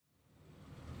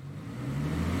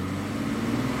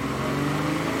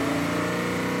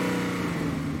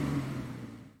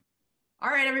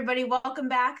right, everybody, welcome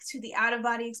back to the Out of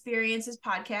Body Experiences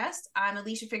podcast. I'm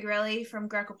Alicia Figuarelli from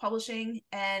Greco Publishing,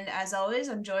 and as always,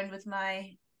 I'm joined with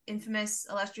my infamous,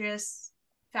 illustrious,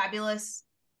 fabulous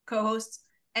co-host,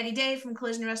 Eddie Day from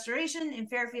Collision Restoration in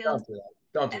Fairfield. Don't do that.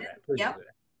 Don't do that. Please Yep, don't do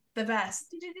that. the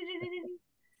best.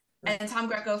 And Tom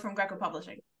Greco from Greco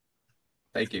Publishing.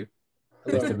 Thank you.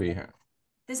 Hello. Nice to be here.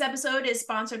 This episode is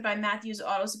sponsored by Matthews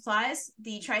Auto Supplies,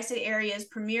 the tri-state area's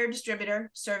premier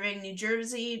distributor serving New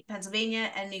Jersey,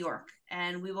 Pennsylvania, and New York.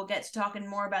 And we will get to talking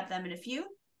more about them in a few.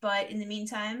 But in the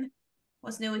meantime,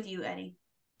 what's new with you, Eddie?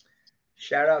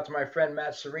 Shout out to my friend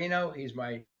Matt Serino. He's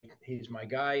my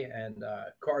guy and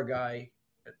car guy.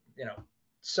 You know,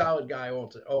 solid guy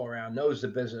all around. Knows the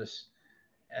business.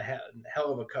 A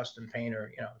hell of a custom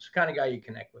painter. You know, it's the kind of guy you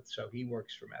connect with. So he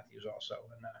works for Matthews also,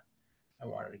 and I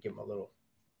wanted to give him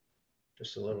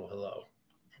just a little hello.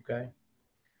 Okay.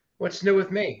 What's new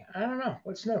with me? I don't know.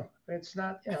 What's new? It's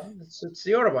not, it's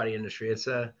the auto body industry. It's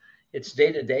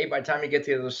day to day. By the time you get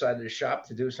to the other side of the shop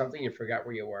to do something, you forgot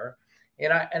where you were.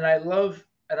 And I love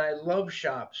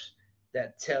shops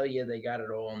that tell you they got it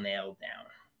all nailed down.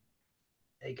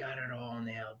 They got it all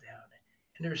nailed down.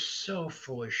 And they're so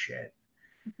full of shit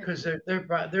because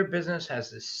their business has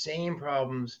the same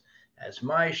problems as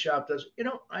my shop does. You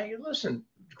know, listen,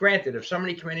 granted, if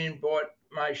somebody came in and bought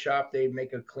my shop, they'd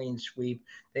make a clean sweep,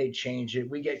 they'd change it.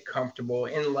 We get comfortable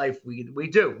in life. We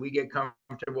get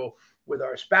comfortable with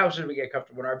our spouses, we get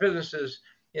comfortable in our businesses,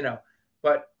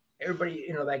 but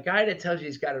everybody, that guy that tells you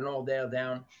he's got it all nailed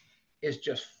down is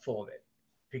just full of it,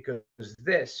 because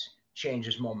this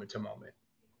changes moment to moment.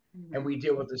 Mm-hmm. And we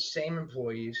deal with the same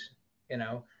employees,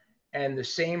 and the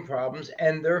same problems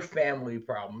and their family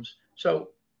problems. So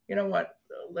you know what?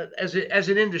 As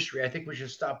an industry, I think we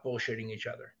should stop bullshitting each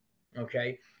other,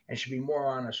 okay? And should be more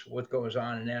honest with what goes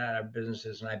on in and out of our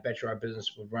businesses. And I bet you our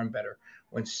business would run better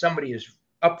when somebody is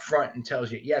upfront and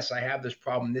tells you, yes, I have this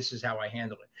problem. This is how I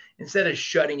handle it. Instead of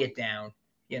shutting it down,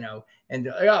 and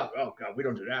oh God, we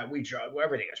don't do that.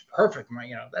 Everything is perfect,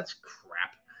 that's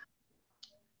crap.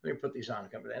 Let me put these on,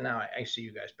 and now I see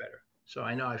you guys better. So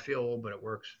I know I feel old, but it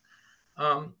works.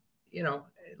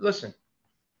 Listen.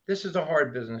 This is a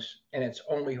hard business, and it's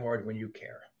only hard when you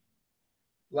care.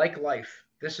 Like life,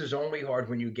 this is only hard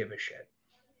when you give a shit.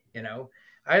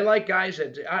 I like guys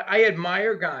I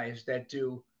admire guys that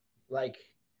do, like,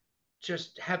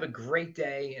 just have a great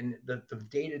day, and the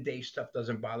day-to-day stuff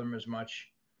doesn't bother them as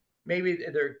much. Maybe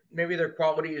their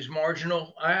quality is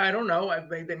marginal. I don't know.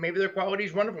 Maybe their quality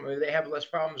is wonderful. Maybe they have less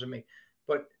problems than me,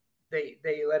 but they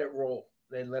let it roll.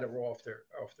 They let it roll off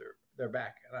their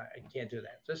back. And I can't do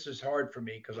that. This is hard for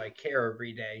me because I care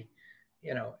every day,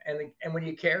 and when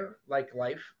you care, like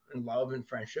life and love and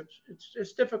friendships,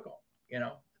 it's difficult,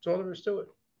 it's all there is to it.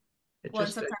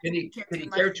 It's just, can you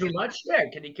care too much? Yeah.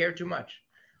 Can you care too much?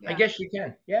 Yeah. I guess you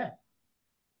can. Yeah.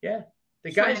 Yeah.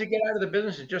 The guys that get out of the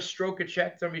business and just stroke a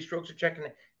check, somebody strokes a check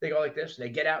and they go like this and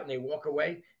they get out and they walk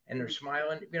away and they're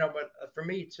smiling, but for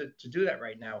me to do that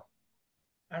right now,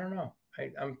 I don't know.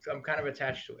 I'm kind of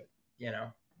attached to it,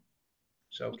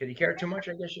 So can you care too much?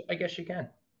 I guess you can.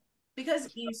 Because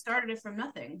you started it from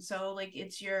nothing, so like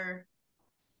it's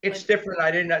different.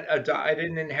 I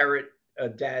didn't inherit a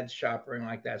dad's shop or anything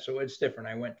like that, so it's different.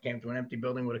 I came to an empty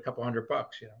building with a couple $100,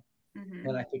 mm-hmm.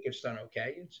 And I think it's done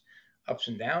okay. It's ups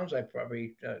and downs. I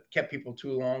probably kept people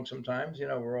too long sometimes.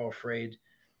 We're all afraid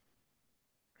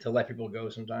to let people go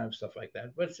sometimes, stuff like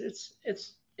that. But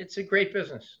it's a great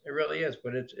business. It really is.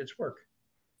 But it's work.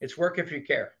 It's work if you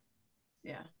care.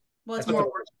 Yeah. Well, it's more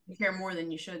work. You care more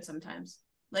than you should sometimes.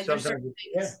 Like there's certain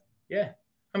things. Yeah.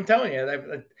 I'm telling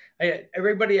you,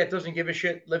 everybody that doesn't give a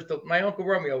shit my Uncle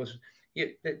Romeo was.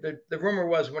 The rumor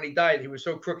was when he died, he was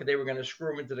so crooked they were going to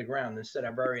screw him into the ground instead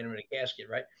of burying him in a casket,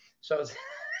 right? So,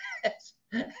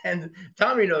 and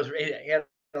Tommy knows he had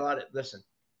a lot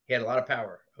of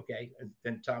power. Okay,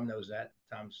 and Tom knows that.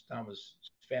 Tom's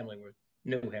family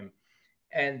knew him,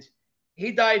 and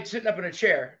he died sitting up in a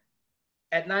chair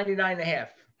at 99 and a half.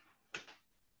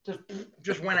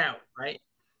 Just went out, right?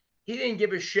 He didn't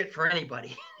give a shit for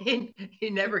anybody. He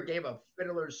never gave a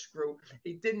fiddler's screw.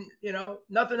 He didn't,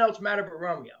 nothing else mattered but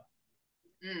Romeo.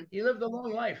 Mm. He lived a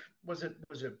long life. Was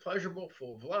it pleasurable,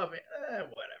 full of love?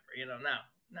 Whatever,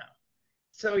 no.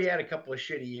 So he had a couple of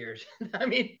shitty years.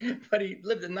 But he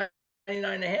lived at 99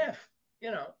 and a half.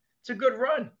 It's a good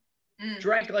run. Mm.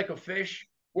 Drank like a fish,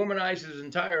 womanized his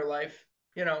entire life.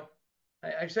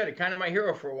 I said it, kind of my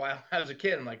hero for a while. I was a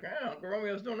kid. I'm like, Uncle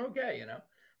Romeo's doing okay,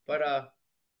 But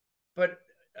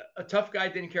a tough guy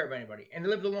didn't care about anybody, and he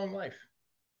lived a long life.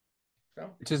 So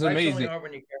which is amazing.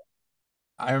 When you care.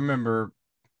 I remember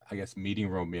I guess meeting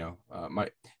Romeo.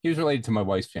 He was related to my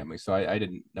wife's family, so I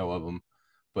didn't know of him,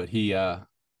 but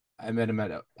I met him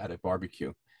at a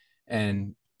barbecue,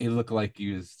 and he looked like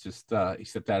he was just he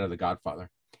stepped out of The Godfather.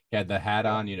 He had the hat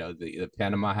on, the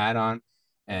Panama hat on,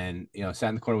 and sat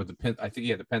in the corner with the pen. I think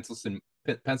he had the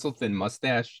pencil thin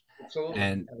mustache, Absolutely.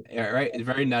 and right,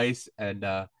 very nice. And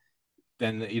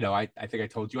then I think I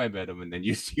told you I met him, and then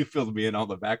you you filled me in all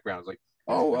the background. I was like,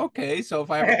 oh, okay. So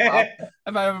if I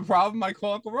have a problem, I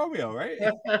call Uncle Romeo, right?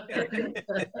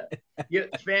 Yeah,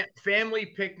 family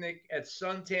picnic at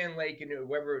Suntan Lake in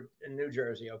New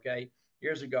Jersey. Okay,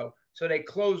 years ago. So they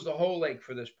closed the whole lake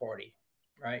for this party,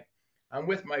 right? I'm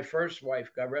with my first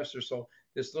wife, God rest her soul.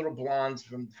 This little blonde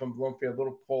from Bloomfield,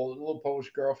 little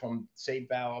Polish girl from St.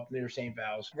 Val, up near St.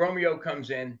 Val's. Romeo comes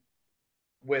in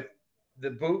with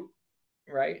the boot,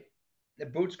 right? The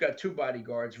boot's got two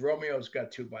bodyguards. Romeo's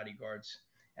got two bodyguards.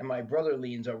 And my brother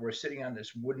leans over. We're sitting on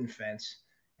this wooden fence.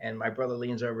 And my brother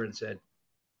leans over and said,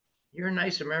 "Your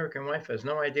nice American wife has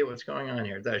no idea what's going on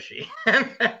here, does she?"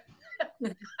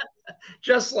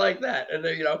 Just like that. And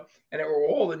and it were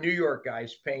all the New York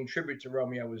guys paying tribute to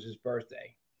Romeo. It was his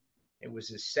birthday. It was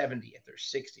his 70th or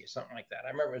 60th, something like that. I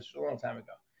remember it was a long time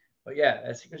ago. But yeah,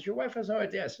 that's because your wife has no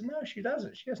idea. I said, no, she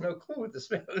doesn't. She has no clue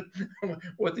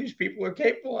what these people are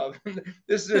capable of.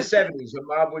 This is the 70s. The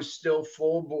mob was still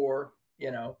full bore.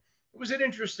 It was an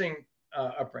interesting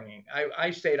upbringing.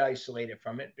 I stayed isolated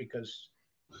from it because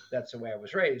that's the way I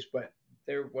was raised. But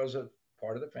there was a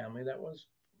part of the family that was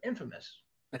infamous.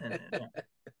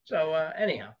 So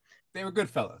anyhow, they were good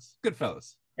fellas. Good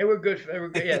fellas. They were good. They were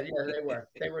good. Yeah,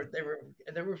 they were.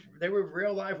 They were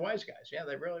real live wise guys. Yeah,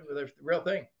 they really were the real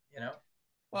thing.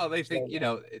 Well, they think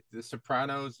The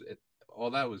Sopranos, all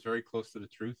that was very close to the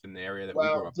truth in the area that we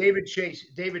grew up. David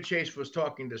Chase was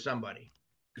talking to somebody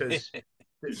because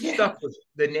the stuff was,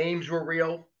 the names were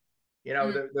real.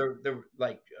 The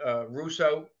like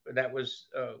Russo. That was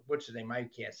what's his name? I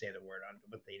can't say the word on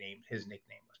what they named his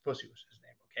nickname was. Pussy was his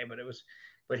name. Okay,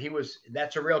 but he was.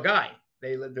 That's a real guy.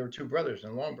 There were two brothers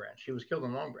in Long Branch. He was killed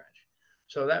in Long Branch.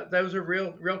 So that was a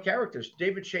real characters.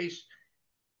 David Chase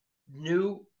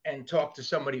knew and talked to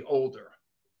somebody older.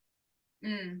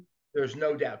 There's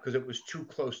no doubt because it was too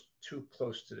close to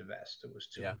the vest. It was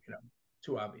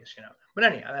too obvious, But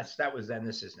anyhow, that was then.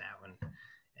 This is now,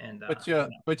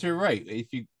 but you're right.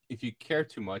 If you care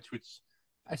too much, which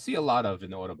I see a lot of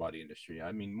in the auto body industry.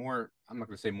 I mean, more. I'm not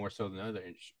going to say more so than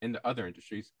other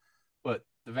industries, but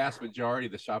the vast majority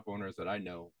of the shop owners that I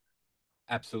know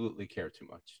absolutely care too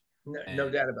much. No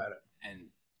doubt about it.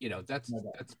 And that's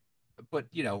but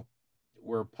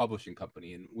we're a publishing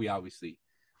company, and we obviously,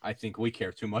 I think we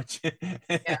care too much.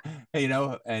 Yeah.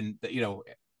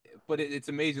 But it's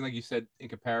amazing, like you said, in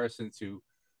comparison to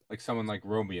like someone like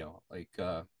Romeo. Like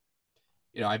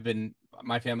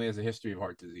my family has a history of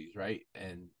heart disease, right?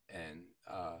 And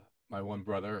my one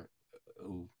brother,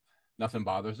 who nothing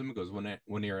bothers him, goes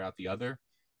one ear out the other.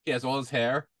 He has all his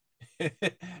hair. and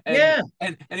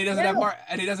he doesn't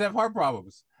have heart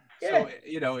problems. Yeah.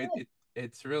 So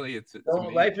it's really it's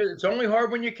life. It's only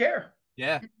hard when you care.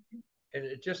 Yeah. And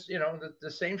it just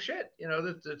the same shit.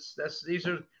 These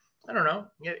are, I don't know.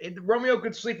 Romeo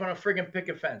could sleep on a friggin'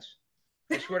 picket fence.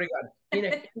 I swear to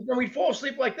God. We'd fall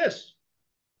asleep like this,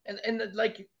 and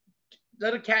like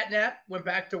let a cat nap. Went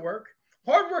back to work.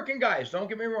 Hardworking guys. Don't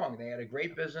get me wrong. They had a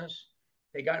great business.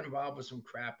 They got involved with some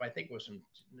crap. I think it was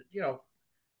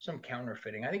some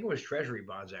counterfeiting. I think it was treasury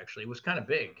bonds. Actually, it was kind of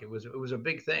big. It was a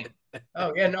big thing.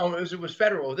 Oh yeah, no, it was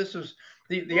federal. This was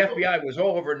the FBI was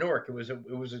all over Newark. It was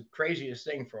the craziest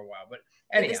thing for a while. But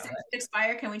anyhow, did this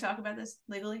expire? Can we talk about this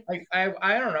legally? I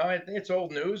don't know. It's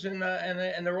old news, and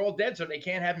they're all dead, so they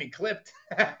can't have me clipped.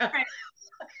 Right.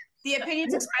 The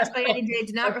opinions expressed by Eddie J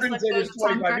do not reflect those of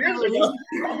 25 years ago.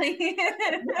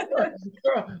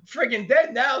 Friggin'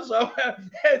 dead now, so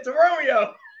it's a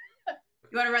Romeo.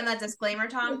 You want to run that disclaimer,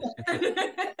 Tom?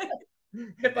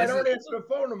 If I don't answer the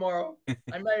phone tomorrow,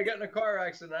 I may have gotten in a car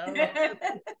accident. I don't know. I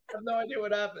have no idea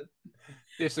what happened.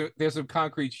 There's some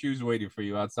concrete shoes waiting for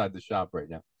you outside the shop right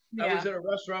now. Yeah. I was at a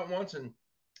restaurant once, and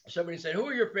somebody said, "Who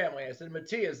are your family?" I said,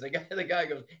 "Matthias." The guy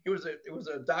goes, "It was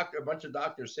a doctor, a bunch of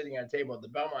doctors sitting at a table at the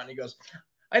Belmont." And he goes,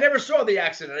 "I never saw the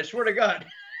accident. I swear to God."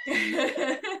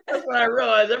 That's when I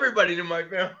realized everybody knew my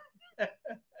family.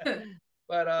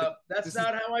 But that's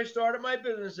not how I started my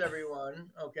business, everyone.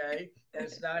 Okay, and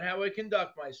it's not how I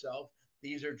conduct myself.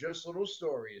 These are just little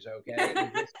stories. Okay,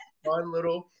 just fun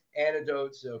little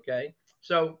anecdotes. Okay,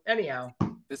 so anyhow.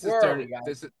 This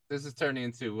is turning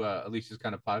into Alicia's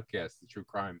kind of podcast, the true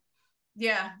crime.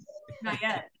 Yeah, not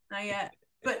yet.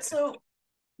 But so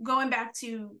going back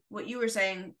to what you were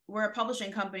saying, we're a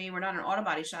publishing company, we're not an auto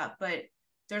body shop, but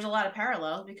there's a lot of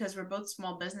parallels because we're both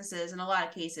small businesses in a lot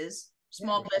of cases.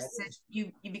 Small businesses,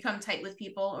 you become tight with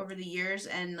people over the years,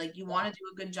 and like you want to do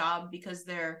a good job because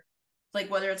they're like,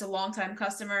 whether it's a longtime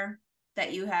customer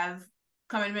that you have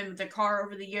coming in with their car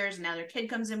over the years, and now their kid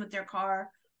comes in with their car,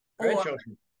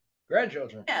 grandchildren,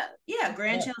 grandchildren,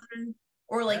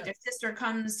 or like their sister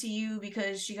comes to you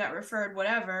because she got referred,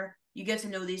 whatever. You get to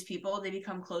know these people, they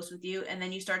become close with you, and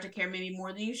then you start to care maybe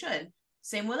more than you should.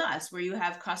 Same with us, where you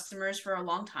have customers for a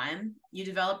long time, you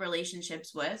develop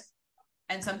relationships with,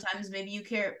 and sometimes maybe you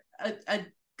care a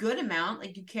good amount,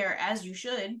 like you care as you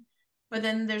should, but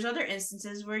then there's other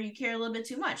instances where you care a little bit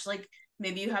too much. Like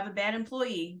maybe you have a bad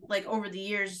employee. Like over the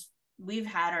years, we've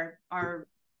had our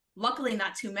luckily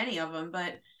not too many of them,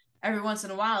 but every once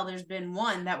in a while there's been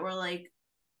one that we're like,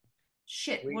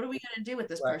 shit, what are we going to do with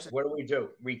this person? What do?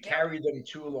 We carry them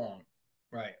too long.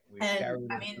 Right. We carry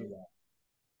them too long.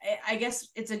 I guess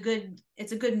it's a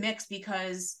good mix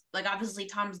because like obviously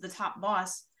Tom's the top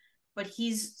boss, but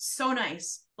he's so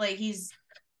nice. Like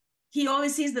he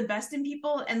always sees the best in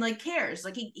people and like cares.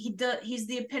 Like he's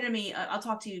the epitome. I'll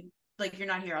talk to you, like you're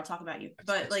not here, I'll talk about you,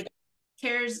 but like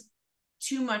cares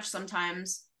too much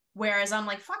sometimes. Whereas I'm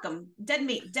like, fuck him, dead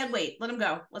weight, let him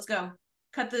go. Let's go.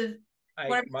 Cut the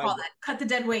whatever you call that. Cut the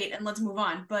dead weight and let's move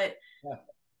on. But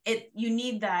you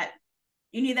need that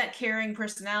caring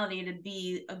personality to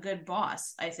be a good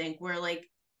boss, I think, where like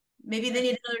maybe they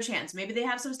need another chance. Maybe they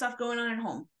have some stuff going on at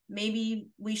home. Maybe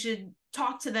we should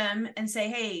talk to them and say,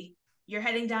 hey, you're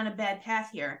heading down a bad path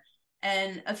here.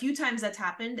 And a few times that's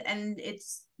happened and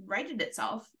it's righted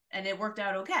itself and it worked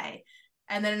out okay.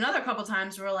 And then another couple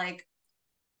times we're like,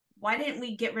 why didn't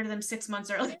we get rid of them 6 months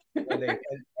earlier?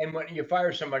 and when you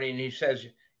fire somebody and he says,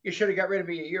 you should have got rid of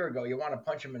me a year ago, you want to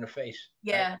punch him in the face.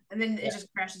 Yeah, right? And then it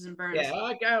just crashes and burns. Yeah,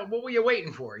 like, what were you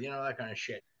waiting for? You know, that kind of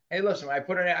shit. Hey, listen, I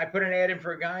put an ad in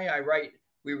for a guy. I write,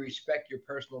 we respect your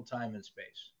personal time and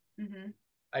space. Mm-hmm.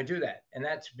 I do that. And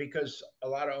that's because a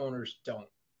lot of owners don't.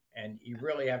 And you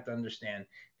really have to understand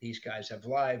these guys have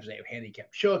lives. They have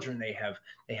handicapped children. They have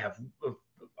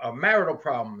marital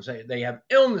problems. They have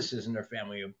illnesses in their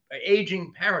family,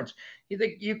 aging parents.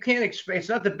 You can't expect, it's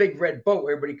not the big red boat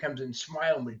where everybody comes in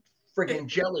smiling with friggin'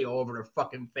 jelly all over their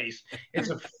fucking face. It's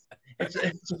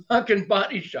a fucking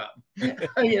body shop.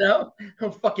 You know,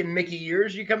 fucking Mickey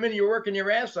ears. You come in, you're working your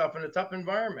ass off in a tough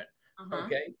environment. Uh-huh.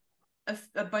 Okay.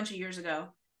 A bunch of years ago,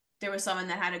 there was someone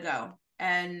that had to go,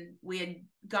 and we had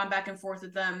gone back and forth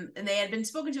with them, and they had been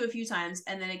spoken to a few times,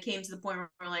 and then it came to the point where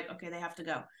we're like, okay, they have to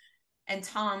go. And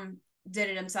Tom did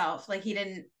it himself. Like he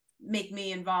didn't make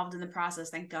me involved in the process,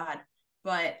 thank God.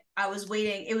 But I was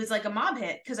waiting. It was like a mob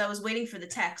hit because I was waiting for the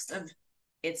text of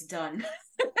it's done.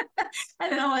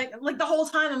 And then I'm like the whole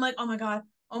time I'm like, oh my God.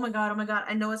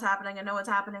 I know what's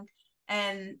happening.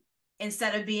 And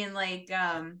instead of being like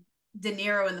De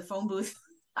Niro in the phone booth,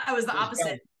 I was the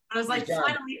opposite. I was like,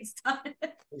 finally it's done.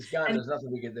 He's gone. There's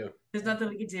nothing we could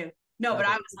do. No, but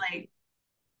I was like,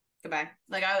 goodbye.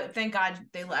 Like thank God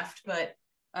they left, but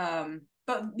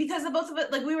because the both of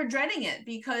it, like we were dreading it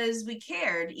because we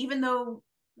cared, even though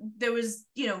there was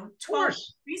 12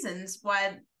 reasons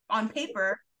why on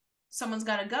paper someone's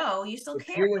got to go. You still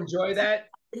care. If you enjoy that,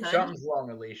 something's wrong,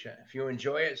 Alicia. If you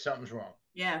enjoy it, something's wrong.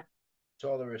 Yeah, that's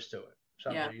all there is to it.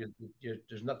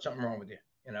 There's not something wrong with you.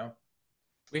 You know.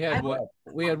 We had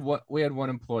one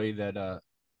employee that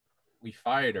we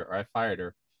fired her, or I fired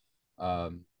her.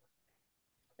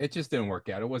 It just didn't work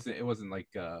out. It wasn't like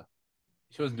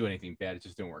she wasn't doing anything bad. It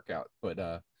just didn't work out.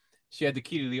 But she had the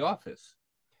key to the office.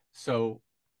 So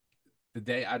the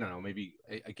day, I don't know, maybe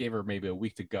I gave her maybe a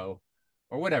week to go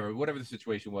or whatever the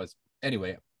situation was.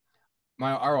 Anyway,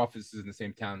 our office is in the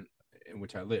same town in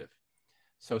which I live.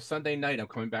 So Sunday night, I'm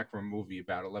coming back from a movie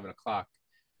about 11 o'clock.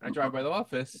 And I drive by the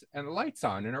office and the light's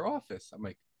on in her office. I'm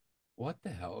like, what the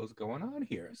hell is going on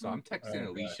here? So I'm texting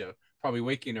Alicia, probably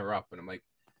waking her up. And I'm like,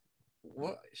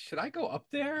 what, should I go up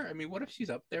there? I mean, what if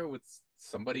she's up there with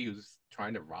somebody who's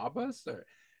trying to rob us?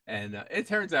 And it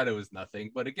turns out it was nothing.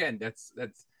 But again, that's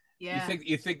yeah.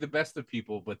 You think the best of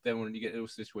people, but then when you get into a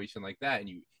situation like that and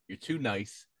you're too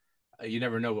nice, you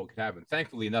never know what could happen.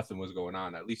 Thankfully, nothing was going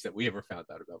on, at least that we ever found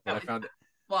out about. But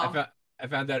I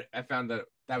found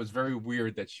that was very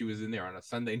weird that she was in there on a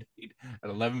Sunday night at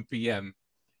 11 p.m.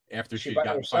 after she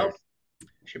got fired.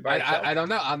 I don't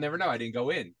know. I'll never know. I didn't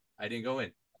go in.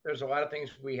 There's a lot of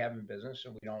things we have in business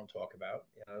and we don't talk about.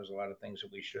 There's a lot of things that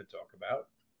we should talk about.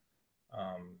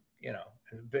 You know,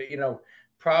 but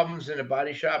problems in a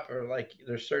body shop are like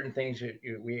there's certain things that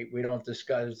we don't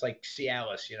discuss. It's like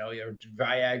Cialis, your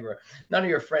Viagra. None of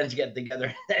your friends get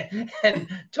together and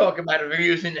talk about it. We're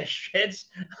using the shits.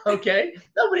 Okay,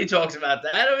 nobody talks about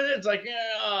that. I mean, it's like,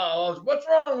 oh, what's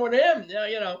wrong with him?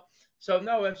 So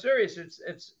no, I'm serious.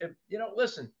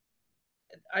 Listen,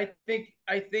 I think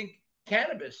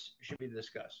cannabis should be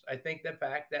discussed. I think the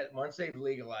fact that once they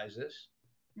legalize this,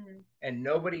 and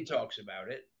nobody talks about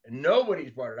it, and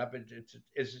nobody's brought it up,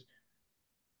 it's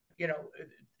they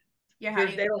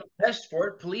don't test for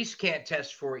it. Police can't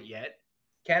test for it yet.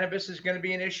 Cannabis is going to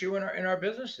be an issue in our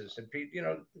businesses, and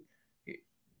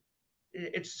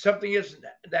it's something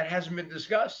that hasn't been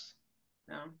discussed.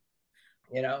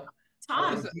 No.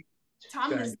 Tom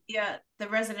is the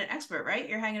resident expert, right?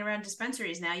 You're hanging around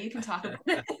dispensaries now. You can talk about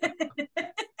it.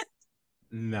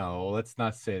 No, let's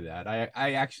not say that.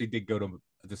 I actually did go to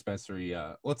a dispensary.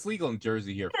 Well, it's legal in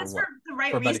Jersey here for what? The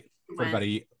right reason. For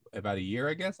about a year,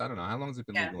 I guess. I don't know how long has it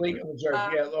been legal in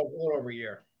Jersey. A little over a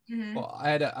year. Mm-hmm. Well,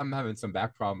 I'm having some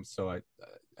back problems, so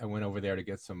I went over there to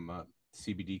get some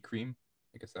CBD cream.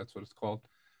 I guess that's what it's called,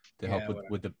 to help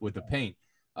with the pain.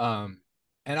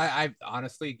 And I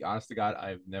honestly, honest to God,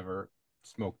 I've never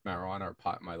smoked marijuana or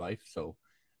pot in my life, so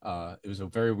it was a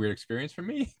very weird experience for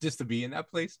me just to be in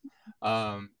that place.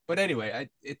 But anyway,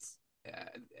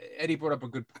 Eddie brought up a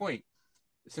good point.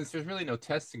 Since there's really no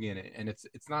testing in it, and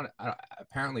it's not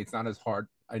apparently it's not as hard,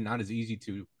 not as easy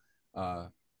to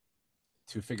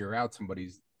figure out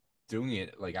somebody's doing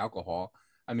it like alcohol.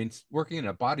 I mean, working in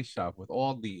a body shop with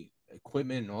all the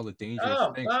equipment and all the dangerous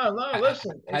things. No,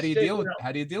 listen. How do you deal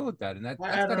with that? And that's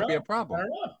got to be a problem. I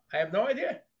don't know. I have no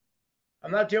idea.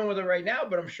 I'm not dealing with it right now,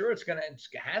 but I'm sure it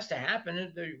has to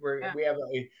happen.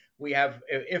 We have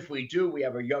if we do, we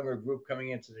have a younger group coming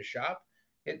into the shop.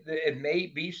 It may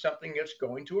be something that's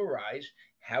going to arise.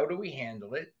 How do we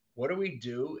handle it? What do we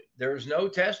do? There's no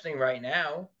testing right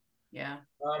now. Yeah.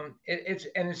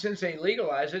 And since they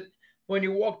legalize it, when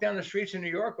you walk down the streets in New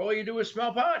York, all you do is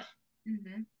smell pot.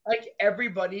 Mm-hmm. Like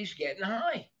everybody's getting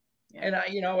high. Yeah.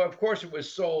 And of course it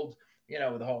was sold,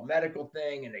 with the whole medical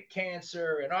thing and the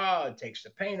cancer and it takes the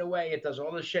pain away. It does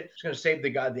all this shit. It's going to save the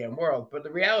goddamn world. But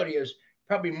the reality is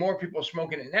probably more people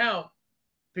smoking it now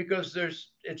because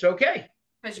it's okay.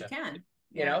 Because you can.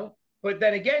 But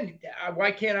then again,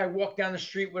 why can't I walk down the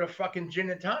street with a fucking gin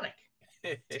and tonic?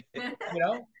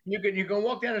 You can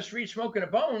walk down the street smoking a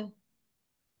bone,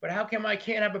 but how come I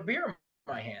can't have a beer in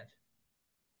my hand?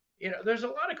 There's a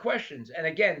lot of questions. And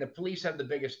again, the police have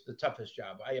the toughest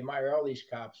job. I admire all these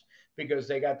cops because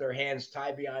they got their hands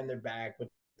tied behind their back with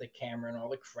the camera and all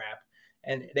the crap,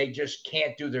 and they just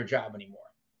can't do their job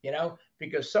anymore,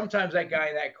 because sometimes that guy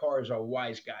in that car is a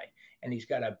wise guy and he's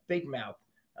got a big mouth.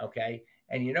 Okay.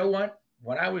 And you know what?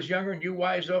 When I was younger and you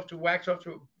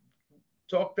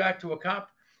talk back to a cop,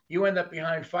 you end up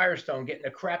behind Firestone getting the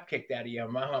crap kicked out of you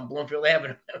on Bloomfield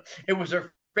Avenue. It was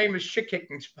a famous shit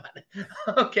kicking spot.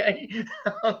 Okay.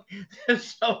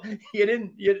 So you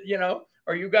didn't,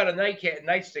 or you got a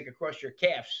nightstick across your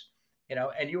calves,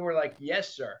 and you were like,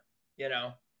 yes, sir,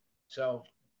 so.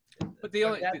 But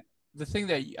the thing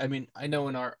that, I know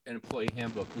in our employee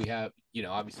handbook, we have,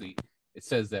 obviously it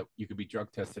says that you could be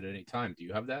drug tested at any time. Do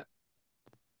you have that?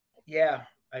 Yeah,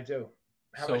 I do.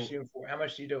 How much do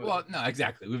you do? Well, no,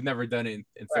 exactly. We've never done it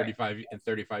in 35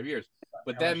 years.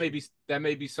 But that may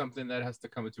be something that has to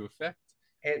come into effect.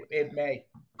 It may.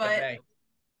 But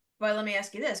let me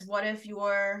ask you this: what if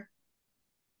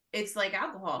it's like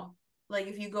alcohol? Like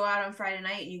if you go out on Friday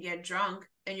night and you get drunk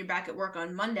and you're back at work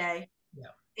on Monday. Yeah.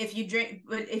 If you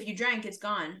drank, it's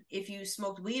gone. If you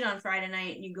smoked weed on Friday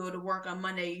night and you go to work on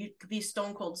Monday, you could be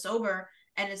stone cold sober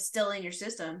and it's still in your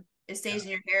system. It stays in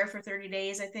your hair for 30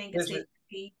 days, I think. That's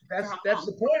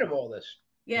the point of all this.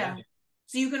 Yeah.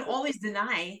 So you can always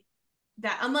deny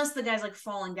that unless the guy's like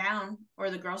falling down or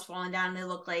the girl's falling down and they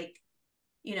look like,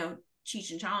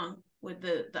 Cheech and Chong with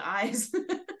the eyes.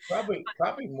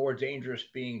 Probably more dangerous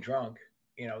being drunk.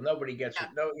 Nobody gets it.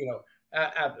 No,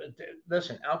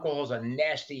 listen, alcohol is a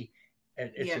nasty,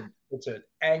 it's an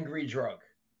angry drug.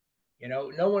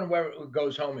 No one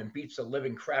goes home and beats the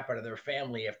living crap out of their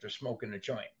family after smoking a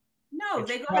joint. No,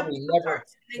 they go never.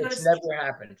 It's never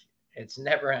happened. It's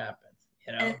never happened.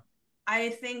 And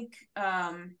I think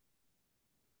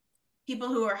people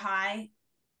who are high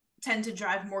tend to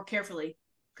drive more carefully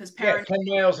because 10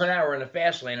 miles an hour in the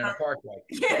fast lane in a parkway.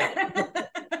 Yeah.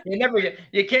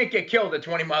 You can't get killed at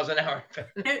 20 miles an hour.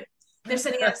 They're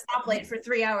sitting at a stoplight for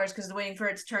 3 hours because they're waiting for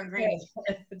it to turn green.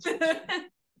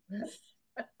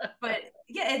 But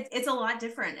yeah, it's a lot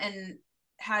different. And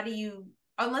how do you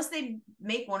unless they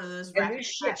make one of those And rapid this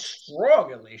shit's packs.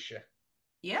 strong, Alicia.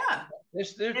 Yeah.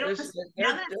 This, They don't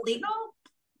now that it's legal,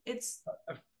 it's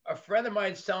a friend of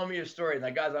mine's telling me a story,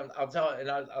 and guys, I'll tell it, and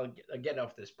I'll get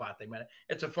off this pot thing, man.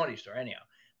 It's a funny story. Anyhow,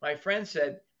 my friend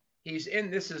said this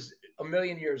is a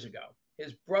million years ago.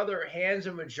 His brother hands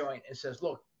him a joint and says,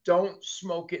 "Look, don't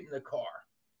smoke it in the car.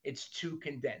 It's too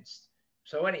condensed."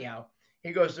 So anyhow,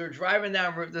 he goes, they're driving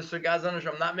down Route. This guys on the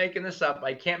show. I'm not making this up.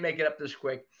 I can't make it up this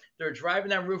quick. They're driving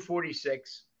down Route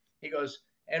 46. He goes,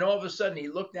 and all of a sudden he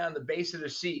looked down the base of the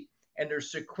seat, and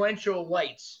there's sequential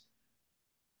lights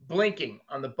blinking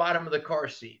on the bottom of the car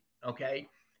seat. Okay,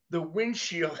 the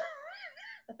windshield,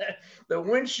 the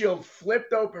windshield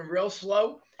flipped open real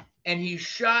slow, and he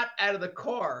shot out of the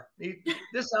car.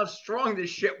 This is how strong this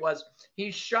shit was.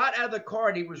 He shot out of the car,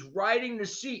 and he was riding the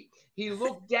seat. He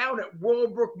looked down at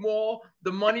Willowbrook Mall,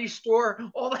 the money store,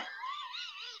 all that.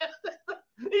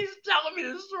 He's telling me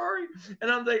the story, and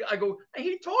I'm like, I go,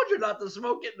 he told you not to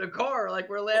smoke it in the car. Like,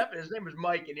 we're laughing. His name was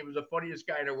Mike, and he was the funniest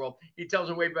guy in the world. He tells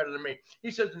it way better than me.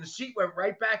 He says, and the seat went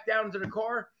right back down into the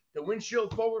car, the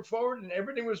windshield forward, and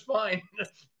everything was fine.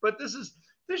 But this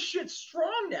shit's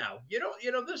strong now.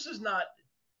 This is not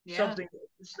something.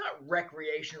 It's not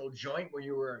recreational joint when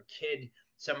you were a kid.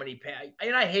 Somebody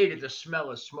and I hated the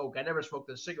smell of smoke. I never smoked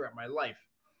a cigarette in my life,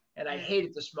 and I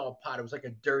hated the smell of pot. It was like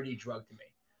a dirty drug to me.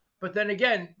 But then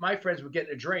again, my friends would get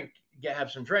in a drink,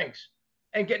 have some drinks,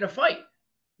 and get in a fight.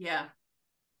 Yeah.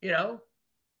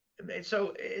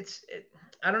 So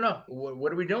I don't know.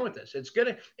 What are we doing with this? It's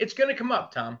gonna come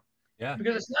up, Tom. Yeah.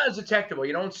 Because it's not as detectable.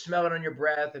 You don't smell it on your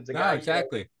breath. If the guy,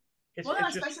 exactly.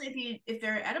 Especially if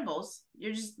they're edibles,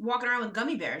 you're just walking around with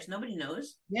gummy bears. Nobody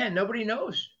knows. Yeah, nobody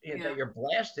knows that you're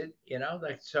blasted.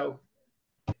 So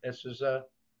this is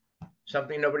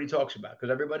something nobody talks about because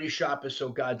everybody's shop is so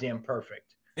goddamn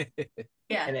perfect.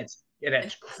 Yeah, and it's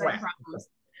crap.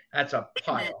 That's a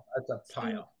pile. That's a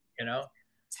pile.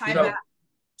 Tie back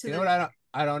to what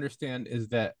I don't understand is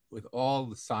that with all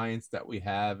the science that we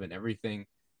have and everything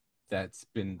that's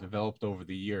been developed over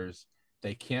the years,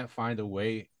 they can't find a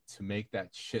way to make that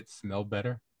shit smell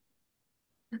better.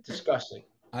 Disgusting.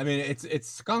 I mean, it's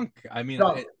skunk. I mean,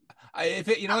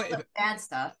 if bad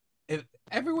stuff. If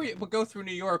everywhere you go through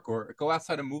New York or go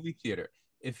outside a movie theater,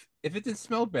 if it didn't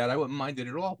smell bad, I wouldn't mind it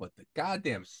at all. But the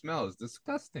goddamn smell is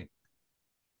disgusting.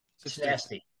 It's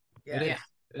nasty. Yeah,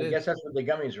 I guess that's what the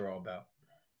gummies are all about.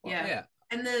 Yeah.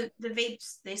 And the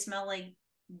vapes, they smell like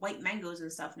white mangoes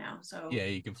and stuff now. So yeah,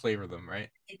 you can flavor them, right?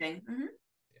 Anything. Mm-hmm.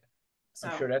 Yeah. So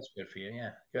I'm sure that's good for you.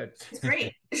 Yeah, good. It's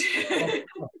great.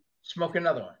 Smoke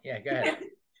another one. Yeah, go ahead.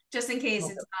 Just in case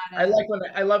it's not.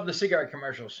 I love the cigarette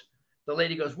commercials. The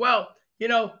lady goes, "Well,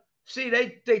 see,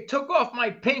 they took off my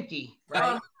pinky,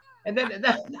 right? And then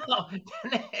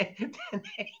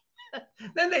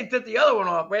they took the other one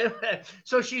off, right?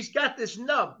 So she's got this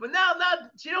nub, but now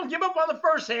she don't give up on the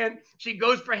first hand. She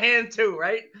goes for hand two,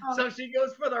 right? So she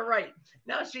goes for the right.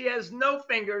 Now she has no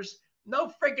fingers,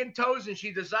 no freaking toes, and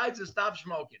she decides to stop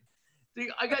smoking. See,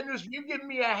 I got news. You give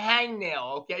me a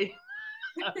hangnail, okay?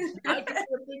 I could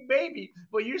be a big baby,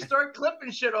 but you start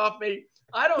clipping shit off me.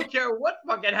 I don't care what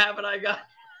fucking habit I got.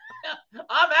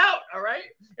 I'm out. All right.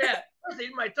 Yeah. First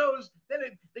eating my toes. Then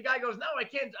the guy goes, "No, I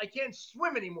can't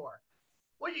swim anymore."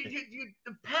 Well,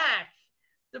 the pack,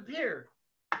 the beer.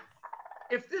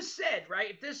 If this said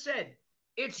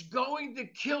it's going to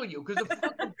kill you because the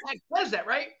fucking pack says that,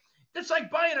 right? It's like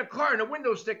buying a car and a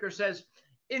window sticker says,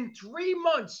 in 3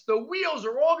 months, the wheels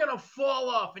are all going to fall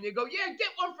off. And you go, yeah, get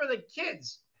one for the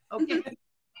kids. Okay.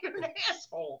 You're an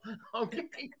asshole.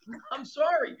 Okay. I'm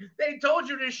sorry. They told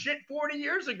you this shit 40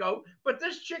 years ago, but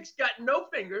this chick's got no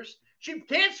fingers. She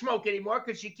can't smoke anymore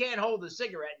because she can't hold a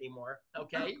cigarette anymore.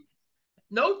 Okay.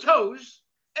 No toes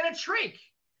and a trach.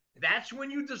 That's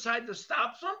when you decide to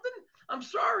stop something? I'm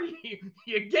sorry.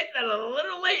 You're getting it a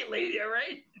little late, lady, all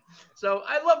right? So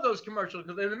I love those commercials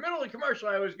because in the middle of the commercial,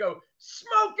 I always go,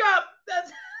 smoke up.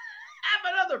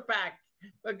 Have another pack.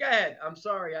 But go ahead. I'm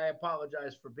sorry. I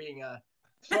apologize for being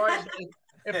sorry.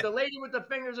 If the lady with the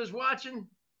fingers is watching,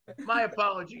 my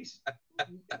apologies.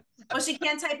 Well, she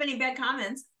can't type any bad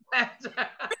comments.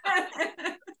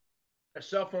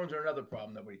 Cell phones are another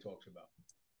problem nobody talks about.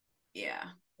 Yeah.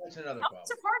 That's another problem.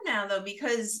 It's hard now, though,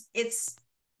 because it's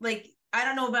like, I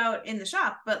don't know about in the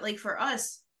shop, but like for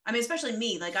us, I mean, especially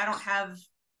me, like I don't have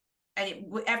any,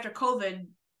 after COVID,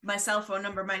 my cell phone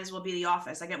number might as well be the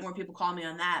office. I get more people calling me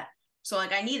on that. So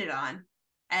like I need it on,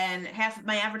 and half of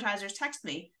my advertisers text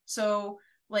me. So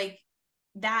like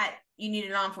that you need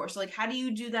it on for. So like, how do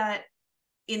you do that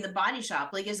in the body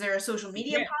shop? Like, is there a social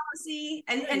media policy?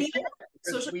 And even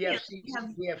social media,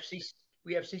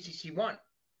 we have CCC1.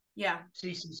 Yeah.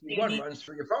 CCC1 runs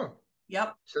through your phone.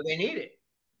 Yep. So they need it.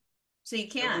 So you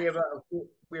So can't.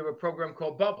 we have a program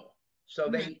called Bubble. So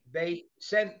Mhm. they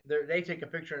take a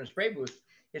picture in a spray booth.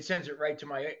 It sends it right to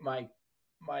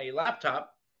my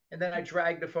laptop, and then I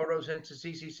drag the photos into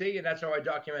CCC, and that's how I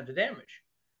document the damage.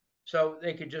 So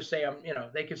they could just say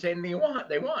they could say anything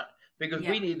they want because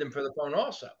Yeah. we need them for the phone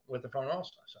also with the phone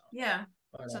also. So Yeah.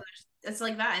 but, So it's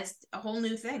like that. It's a whole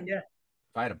new thing. yeah.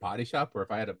 If I had a body shop, or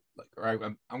if I had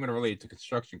I'm going to relate it to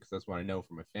construction because that's what I know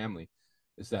from my family,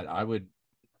 is that I would,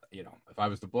 if I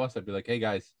was the boss, I'd be like, hey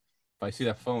guys, if I see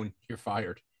that phone, you're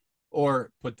fired,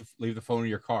 or leave the phone in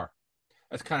your car.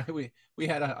 That's kind of we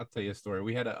had I'll tell you a story.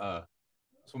 We had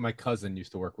so my cousin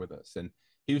used to work with us, and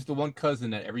he was the one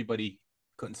cousin that everybody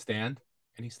couldn't stand,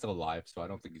 and he's still alive, so I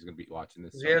don't think he's going to be watching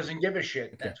this. He doesn't give a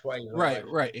shit. Okay. That's why he's Right,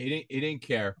 alive. right. He didn't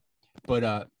care,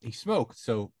 but he smoked.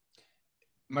 So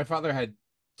my father had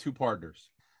two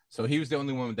partners, so he was the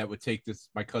only one that would take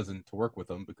my cousin to work with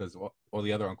him because all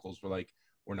the other uncles were like,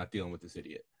 "We're not dealing with this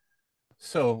idiot."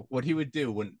 So what he would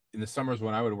do when in the summers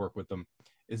when I would work with him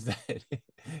is that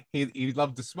he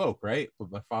loved to smoke, right?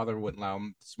 But my father wouldn't allow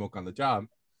him to smoke on the job.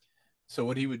 So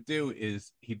what he would do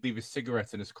is he'd leave his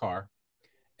cigarettes in his car,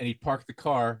 and he'd park the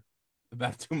car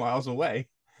about 2 miles away,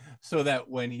 so that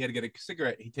when he had to get a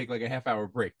cigarette, he'd take like a half-hour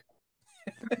break.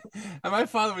 And my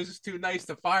father was just too nice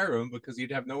to fire him because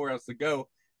he'd have nowhere else to go.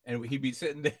 And he'd be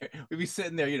sitting there. We'd be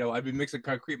sitting there, I'd be mixing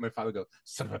concrete. My father would go,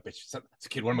 son of a bitch, this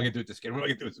kid, what am I gonna do with this kid? What am I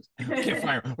gonna do with this? I can't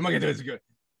fire him. What am I gonna do with this kid?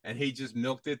 And he just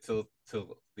milked it till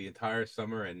the entire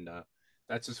summer. And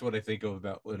that's just what I think of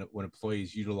about when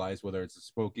employees utilize, whether it's the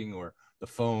smoking or the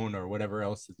phone or whatever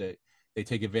else, that they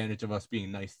take advantage of us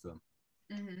being nice to them.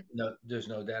 Mm-hmm. No, there's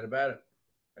no doubt about it.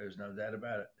 There's no doubt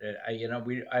about it.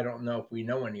 I don't know if we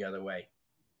know any other way.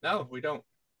 No, we don't.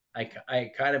 I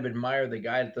kind of admire the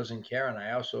guy that doesn't care, and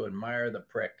I also admire the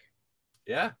prick.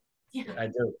 Yeah. I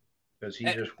do, because he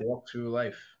just walked through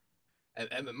life.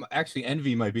 And actually,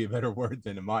 envy might be a better word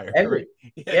than admire. Envy.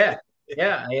 Right?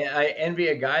 Yeah. I envy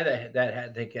a guy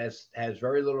that has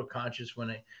very little conscience when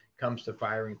it comes to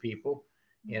firing people.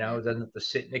 Doesn't have to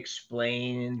sit and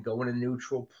explain and go in a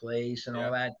neutral place and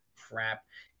all that crap.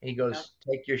 And he goes,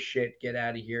 "Take your shit, get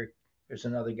out of here. There's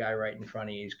another guy right in front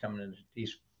of you. He's coming in.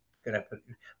 He's gonna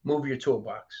move your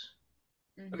toolbox."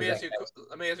 Let me ask you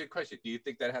a question. Do you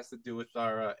think that has to do with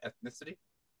our ethnicity?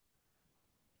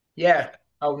 Yeah.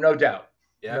 Oh, no doubt.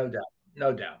 Yeah. No doubt.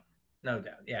 No doubt. No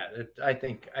doubt. Yeah. I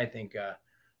think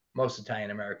most Italian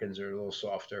Americans are a little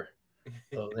softer.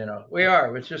 Well, we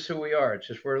are. It's just who we are. It's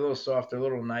just we're a little softer, a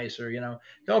little nicer.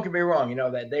 Don't get me wrong.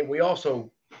 We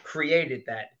also created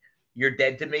that. You're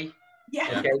dead to me.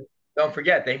 Yeah. Okay. Don't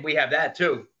forget we have that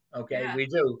too. Okay. Yeah. We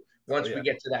do. Once we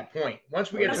get to that point.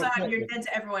 Once we get to a point, you're dead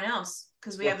to everyone else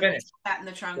because we have that in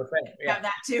the trunk. Yeah. Have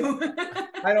that too.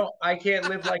 I can't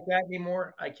live like that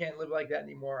anymore. I can't live like that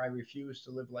anymore. I refuse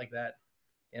to live like that.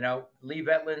 Lee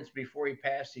Vetlins, before he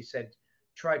passed, he said,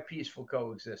 "Try peaceful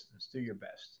coexistence. Do your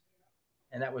best."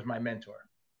 And that was my mentor.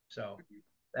 So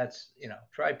that's,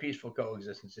 try peaceful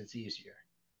coexistence. It's easier.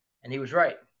 And he was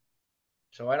right.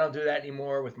 So I don't do that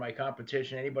anymore with my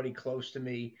competition. Anybody close to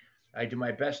me, I do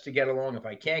my best to get along. If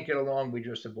I can't get along, we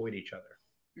just avoid each other.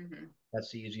 Mm-hmm.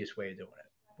 That's the easiest way of doing it.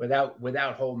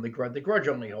 Without holding the grudge. The grudge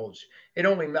only holds. It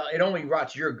only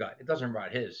rots your gut. It doesn't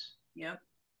rot his. Yep.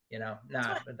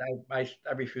 But I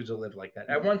refuse to live like that.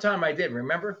 At one time I did.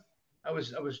 Remember, I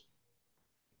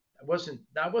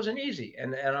wasn't easy,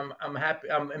 and I'm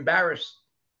happy. I'm embarrassed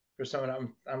for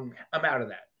someone. I'm out of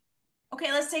that.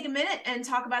 Okay, let's take a minute and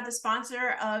talk about the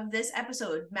sponsor of this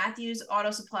episode, Matthews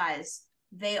Auto Supplies.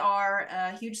 They are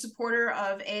a huge supporter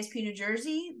of ASP New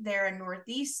Jersey. They're a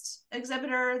Northeast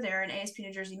exhibitor. They're an ASP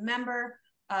New Jersey member.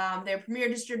 They're a premier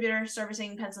distributor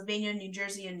servicing Pennsylvania, New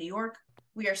Jersey, and New York.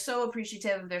 We are so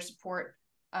appreciative of their support.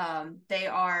 They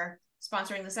are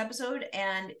sponsoring this episode,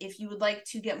 and if you would like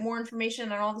to get more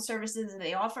information on all the services that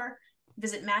they offer,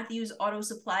 visit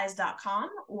MatthewsAutosupplies.com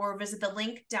or visit the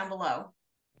link down below.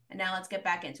 And now let's get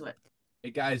back into it. Hey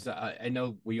guys, I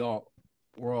know we're all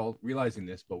realizing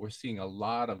this, but we're seeing a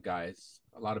lot of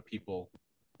people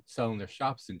selling their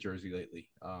shops in Jersey lately.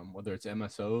 Whether it's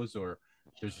MSOs or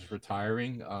they're just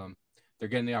retiring, they're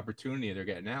getting the opportunity. They're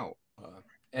getting out.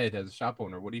 Ed, as a shop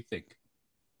owner, what do you think?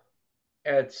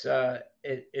 It's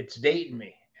dating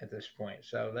me at this point,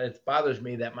 so it bothers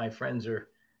me that my friends are,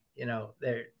 a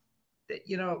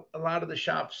lot of the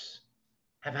shops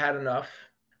have had enough.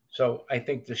 So I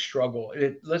think the struggle.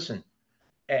 Listen,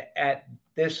 at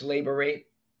this labor rate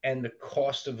and the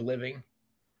cost of living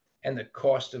and the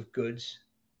cost of goods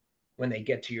when they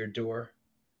get to your door,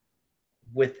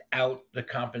 without the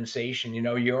compensation. You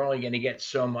know, you're only going to get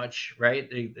so much, right?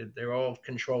 They're all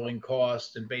controlling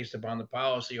costs and based upon the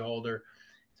policyholder.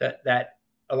 That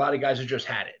a lot of guys have just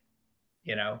had it.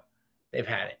 You know, they've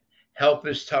had it. Help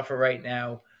is tougher right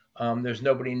now. There's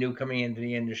nobody new coming into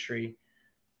the industry.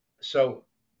 So,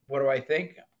 what do I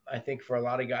think? I think for a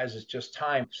lot of guys, it's just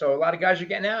time. So, a lot of guys are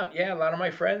getting out. Yeah, a lot of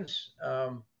my friends.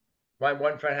 My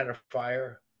one friend had a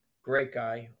fire. Great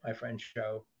guy, my friend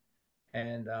Joe.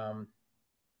 And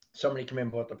somebody came in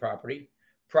and bought the property.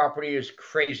 Property is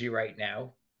crazy right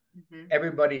now. Mm-hmm.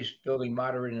 Everybody's building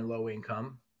moderate and low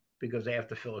income because they have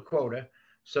to fill a quota.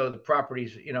 So the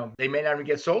properties, you know, they may not even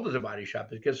get sold as a body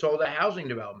shop. It gets sold as a housing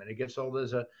development. It gets sold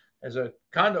as a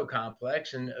condo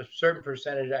complex, and a certain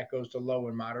percentage of that goes to low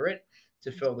and moderate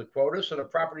to fill the quota. So the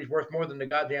property's worth more than the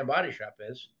goddamn body shop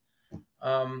is.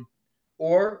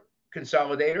 Or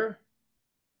consolidator,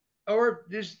 or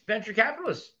this venture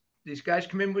capitalists. These guys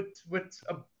come in with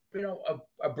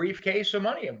a briefcase of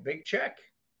money, a big check.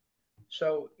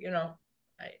 So, you know,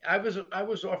 I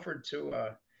was offered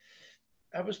to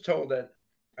I was told that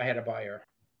I had a buyer.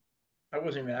 I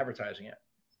wasn't even advertising it.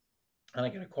 And I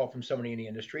got a call from somebody in the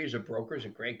industry. He's a broker, he's a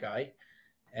great guy.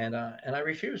 And I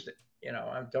refused it. You know,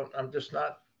 I'm just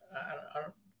not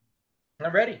I'm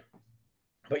not ready.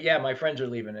 But yeah, my friends are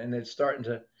leaving and it's starting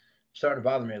to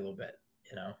bother me a little bit,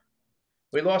 you know.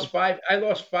 I lost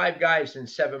five guys in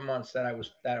 7 months that I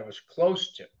was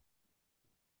close to,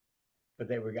 but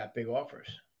they got big offers.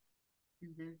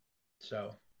 Mm-hmm.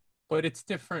 So, but it's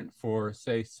different for,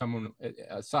 say, someone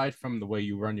aside from the way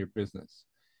you run your business.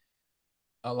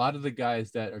 A lot of the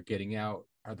guys that are getting out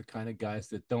are the kind of guys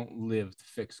that don't live to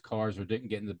fix cars or didn't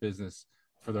get in the business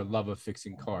for their love of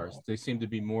fixing cars. They seem to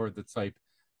be more the type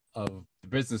of the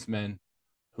businessmen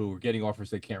who are getting offers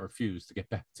they can't refuse, to get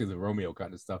back to the Romeo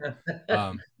kind of stuff.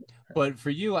 But for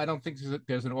you, I don't think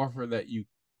there's an offer that you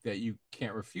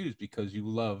can't refuse because you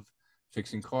love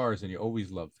fixing cars and you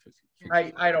always loved fixing.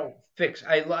 I don't fix.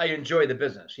 I enjoy the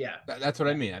business. Yeah, that's what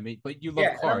I mean. But you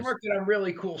love cars. I'm working on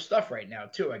really cool stuff right now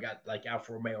too. I got like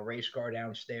Alfa Romeo race car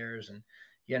downstairs, and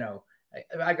you know,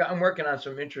 I'm working on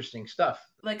some interesting stuff.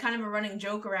 Like kind of a running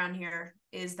joke around here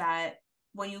is that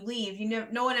when you leave,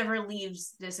 no one ever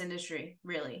leaves this industry,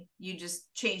 really. You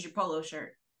just change your polo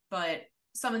shirt. But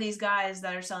some of these guys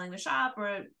that are selling the shop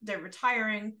or they're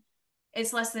retiring,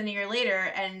 it's less than a year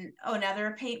later, and now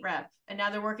they're a paint rep, and now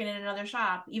they're working in another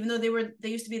shop. Even though they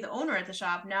used to be the owner at the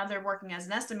shop, now they're working as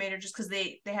an estimator just because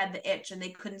they had the itch and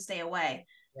they couldn't stay away.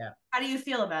 Yeah. How do you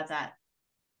feel about that?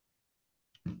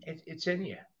 It's in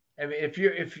you. I mean, if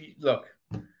you look,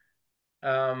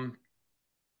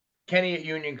 Kenny at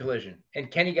Union Collision, and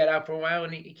Kenny got out for a while,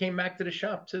 and he came back to the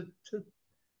shop to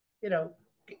you know,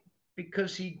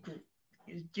 because you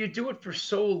do it for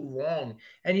so long,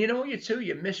 and you know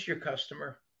you miss your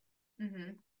customer.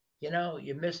 Mm-hmm. You know,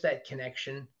 you miss that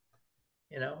connection.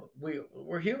 You know,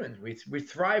 we're humans. We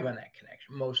thrive on that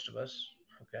connection. Most of us,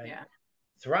 okay, yeah,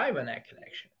 thrive on that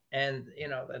connection. And you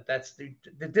know that's the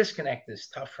disconnect is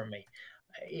tough for me.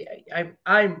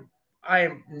 I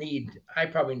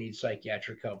probably need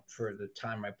psychiatric help for the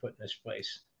time I put in this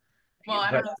place. Well,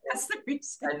 I don't know if that's the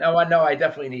reason. I know I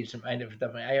definitely need some. I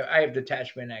have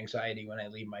detachment anxiety when I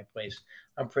leave my place.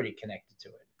 I'm pretty connected to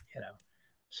it, you know.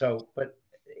 So, but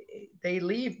they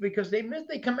leave because they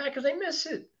come back because they miss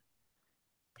it.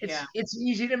 It's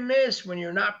easy to miss when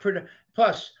you're not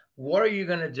Plus, what are you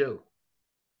gonna do?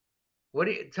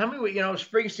 Tell me what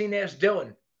Springsteen asked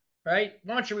Dylan, right?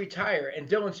 Why don't you retire? And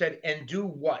Dylan said, and do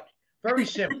what? Very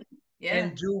simple. Yeah.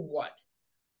 And do what?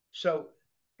 So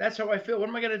that's how I feel. What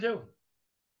am I gonna do?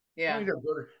 Yeah.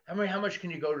 How much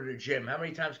can you go to the gym? How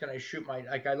many times can I shoot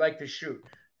I like to shoot.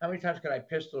 How many times can I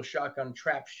pistol, shotgun,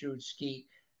 trap, shoot, ski,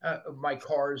 my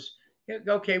cars?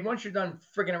 Okay, once you're done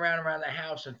frigging around the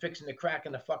house and fixing the crack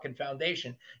in the fucking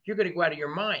foundation, you're going to go out of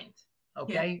your mind.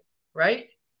 Okay? Yeah. Right?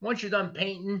 Once you're done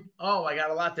painting, I got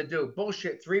a lot to do.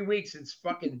 Bullshit. 3 weeks, it's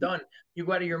fucking done. You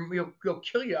go out of you'll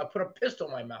kill you. I'll put a pistol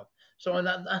in my mouth. So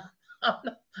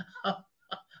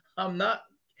I'm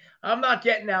not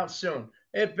getting out soon.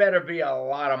 It better be a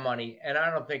lot of money, and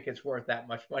I don't think it's worth that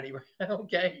much money.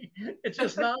 Okay, it's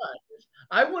just not.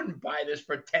 I wouldn't buy this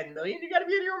for $10 million. You got to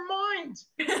be in your mind.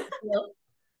 You know?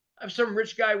 If some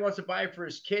rich guy wants to buy it for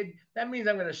his kid, that means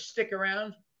I'm going to stick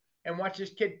around and watch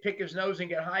this kid pick his nose and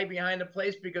get high behind the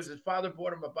place because his father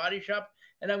bought him a body shop,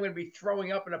 and I'm going to be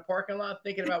throwing up in a parking lot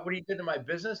thinking about what he did to my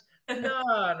business. No.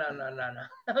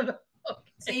 Okay.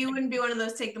 So you wouldn't be one of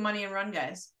those take the money and run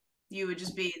guys. You would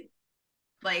just be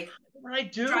like, what I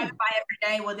do, driving by every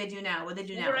day. What they do now? What I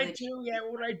do? Yeah,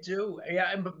 what I do?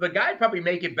 Yeah, but the guy probably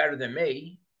make it better than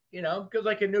me. because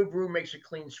like a new brew makes a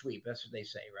clean sweep. That's what they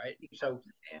say, right? So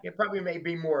it probably may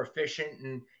be more efficient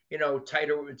and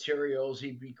tighter with materials.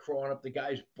 He'd be crawling up the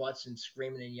guys' butts and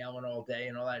screaming and yelling all day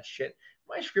and all that shit.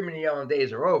 My screaming and yelling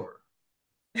days are over.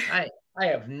 I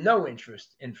have no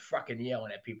interest in fucking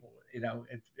yelling at people.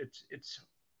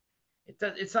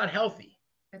 It's not healthy.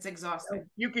 It's exhausting.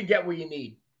 You can get what you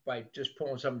need by just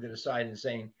pulling something to the side and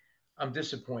saying, "I'm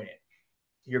disappointed.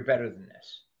 You're better than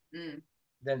this."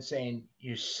 Than saying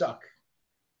you suck.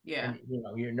 Yeah. And,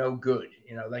 you're no good.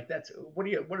 Like that's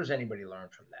what does anybody learn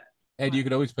from that? And you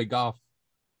could always play golf.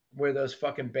 Wear those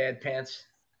fucking bad pants,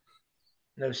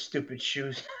 those stupid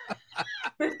shoes,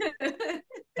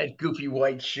 that goofy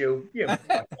white shoe. Get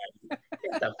the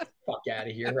fuck out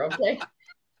of here, okay?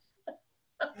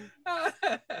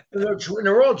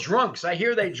 They're all drunks. I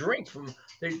hear they drink from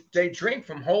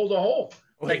hole to hole.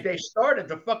 Like they start at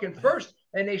the fucking first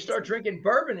and they start drinking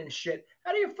bourbon and shit.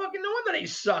 How do you fucking know that they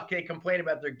suck? They complain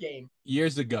about their game.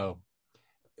 Years ago,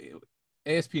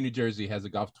 ASP New Jersey has a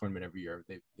golf tournament every year.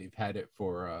 They've had it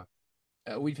for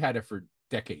we've had it for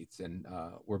decades, and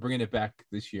we're bringing it back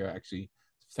this year. Actually,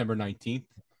 September 19th.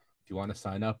 If you want to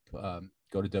sign up, go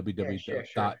to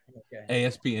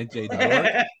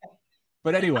www.aspnj.org.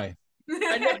 But anyway,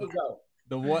 I never go.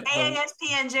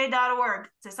 ASPNJ.org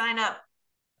to sign up.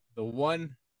 The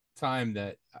one time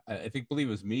that believe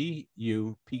it was me,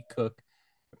 you, Pete Cook,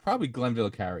 probably Glenn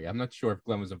Villicari. I'm not sure if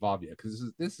Glenn was involved yet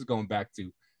because this is going back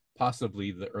to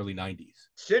possibly the early 90s.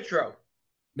 Citro.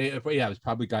 Yeah, it was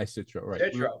probably Guy Citro, right?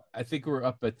 Citro. I think we were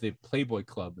up at the Playboy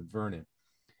Club in Vernon,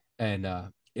 and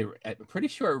I'm pretty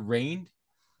sure it rained,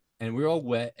 and we were all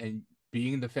wet. And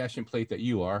being the fashion plate that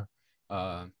you are,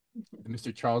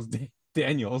 Mr. Charles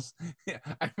Daniels,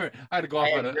 I had to go off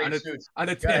on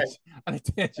a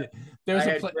tangent.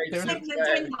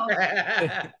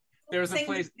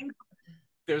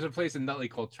 There's a place in Nutley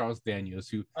called Charles Daniels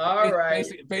who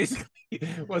basically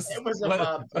was a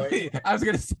mob. I was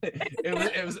gonna say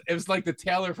it was like the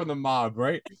tailor from the mob,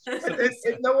 right?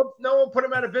 No one put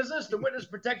him out of business. The Witness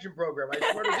Protection Program. I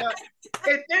swear to God,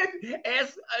 it did.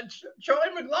 Ask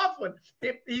Charlie McLaughlin.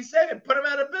 He said it put him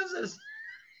out of business.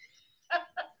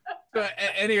 So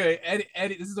anyway,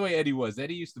 Eddie, this is the way Eddie was.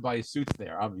 Eddie used to buy his suits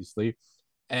there, obviously,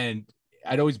 and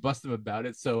I'd always bust him about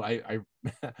it. So I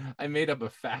made up a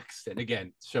fax, and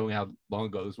again, showing how long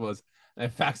ago this was. And I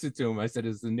faxed it to him. I said,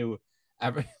 "It's the new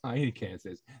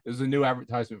there's a new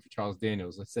advertisement for Charles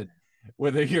Daniels." I said,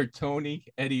 "Whether you're Tony,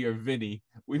 Eddie, or Vinny,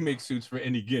 we make suits for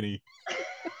any guinea."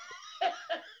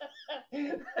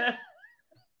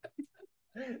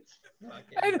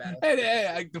 And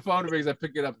the phone rings. I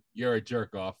pick it up. You're a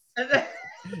jerk off.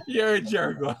 You're a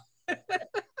jerk off.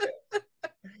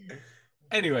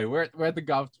 Anyway, we're at the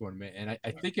golf tournament, and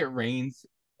I think it rains,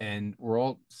 and we're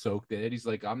all soaked. And Eddie's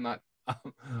like, I'm not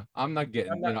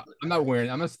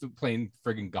playing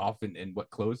friggin' golf in wet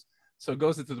clothes. So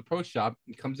goes into the pro shop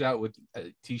and comes out with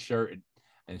a t-shirt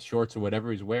and shorts or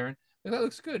whatever he's wearing. And that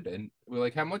looks good. And we're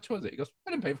like, how much was it? He goes,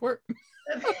 I didn't pay for it.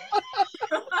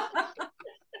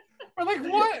 We're like,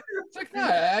 what? It's like, no,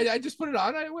 I just put it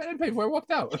on. I didn't pay for it. I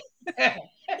walked out.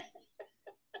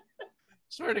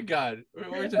 Swear to God.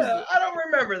 I don't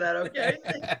remember that, okay?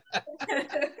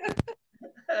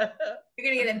 You're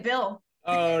going to get a bill.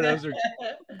 Oh, those are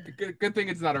good thing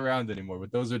it's not around anymore,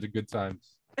 but those are the good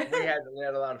times. We had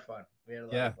a lot of fun. Of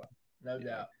fun. No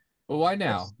doubt. Well, why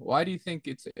now? Why do you think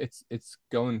it's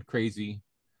going crazy?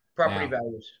 Property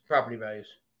values.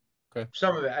 Okay.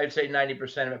 Some of it, I'd say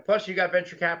 90% of it. Plus, you got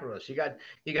venture capitalists. You got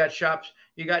shops.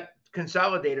 You got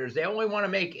consolidators. They only want to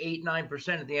make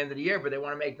 8-9% at the end of the year, but they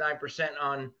want to make 9%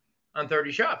 on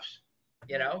 30 shops.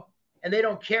 And they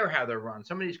don't care how they're run.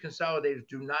 Some of these consolidators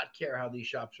do not care how these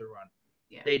shops are run.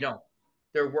 Yeah. They don't.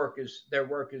 Their work is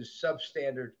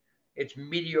substandard. It's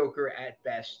mediocre at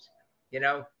best.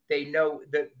 They know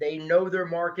their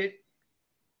market,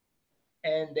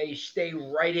 and they stay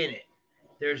right in it.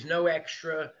 There's no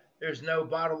extra. There's no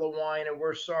bottle of wine, and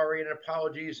we're sorry and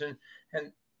apologies, and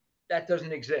that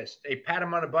doesn't exist. They pat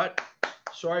them on the butt.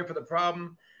 Sorry for the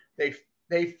problem. They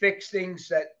fix things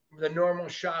that the normal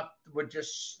shop would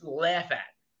just laugh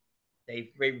at.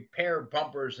 They repair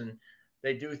bumpers, and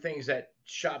they do things that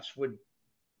shops would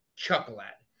chuckle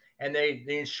at. And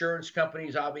the insurance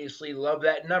companies obviously love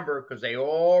that number because they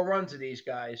all run to these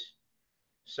guys.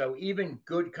 So even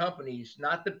good companies,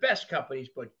 not the best companies,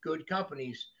 but good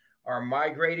companies are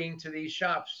migrating to these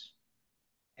shops,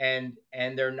 and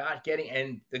they're not getting,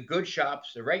 and the good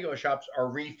shops, the regular shops,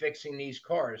 are refixing these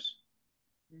cars.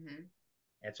 Mm-hmm.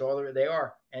 That's all they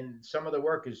are. And some of the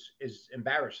work is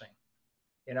embarrassing.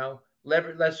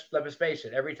 Let's face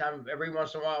it. Every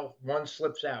once in a while, one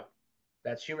slips out.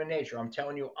 That's human nature. I'm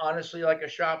telling you honestly, like a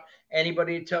shop.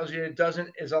 Anybody that tells you it doesn't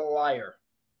is a liar.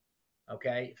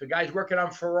 Okay. If a guy's working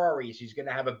on Ferraris, he's going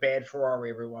to have a bad Ferrari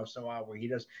every once in a while where he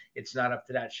does, it's not up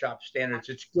to that shop standards.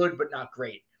 It's good, but not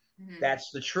great. Mm-hmm. That's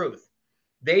the truth.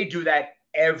 They do that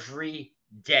every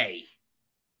day.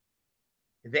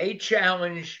 They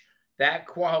challenge that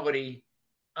quality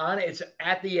on it's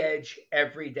at the edge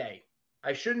every day.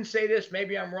 I shouldn't say this.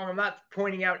 Maybe I'm wrong. I'm not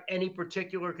pointing out any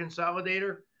particular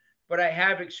consolidator, but I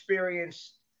have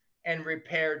experienced and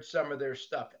repaired some of their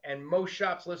stuff. And most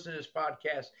shops listening to this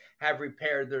podcast have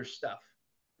repaired their stuff.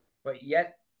 But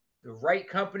yet the right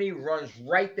company runs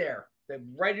right there. The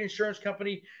right insurance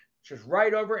company just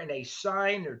right over, and they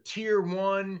sign their tier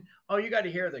 1. Oh, you got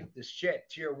to hear this shit.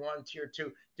 Tier 1, tier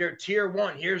 2. They're tier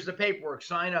 1. Here's the paperwork.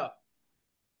 Sign up.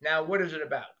 Now, what is it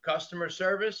about? Customer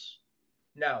service?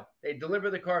 No. They deliver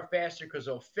the car faster because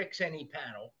they'll fix any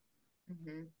panel.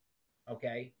 Mm-hmm.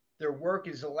 Okay. Their work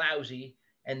is lousy,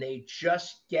 and they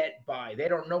just get by. They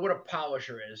don't know what a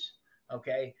polisher is.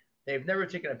 Okay. They've never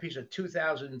taken a piece of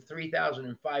 2,000, 3,000,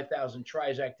 and 5,000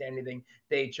 Trizact to anything.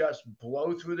 They just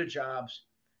blow through the jobs.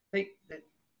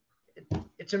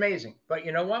 It's amazing. But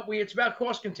you know what? It's about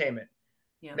cost containment.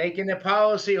 Yeah. Making the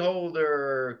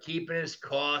policyholder keeping his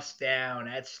costs down.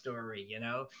 That story,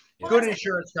 Well, good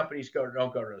insurance companies don't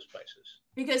go to those places.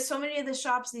 Because so many of the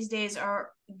shops these days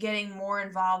are getting more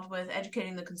involved with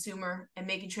educating the consumer and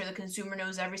making sure the consumer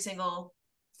knows every single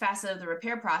facet of the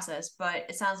repair process. But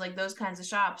it sounds like those kinds of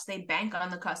shops, they bank on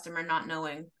the customer not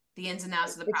knowing the ins and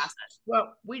outs of the process.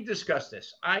 Well, we discussed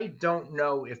this. I don't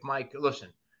know if listen,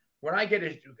 when I get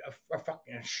a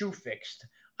fucking shoe fixed,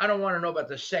 I don't want to know about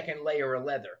the second layer of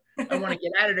leather. I want to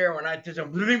get out of there when I just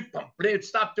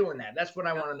stop doing that. That's what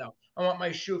I want to know. I want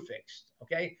my shoe fixed.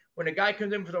 Okay. When a guy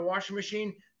comes in for the washing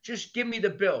machine, just give me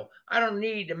the bill. I don't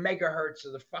need the megahertz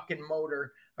of the fucking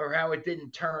motor or how it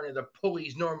didn't turn or the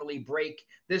pulleys normally break.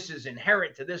 This is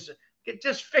inherent to this.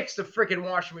 Just fix the freaking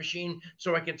washing machine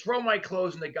so I can throw my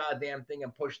clothes in the goddamn thing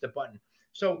and push the button.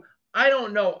 So I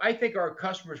don't know. I think our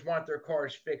customers want their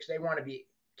cars fixed. They want to be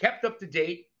kept up to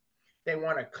date. They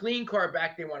want a clean car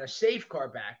back. They want a safe car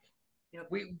back.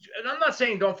 Yep. And I'm not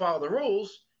saying don't follow the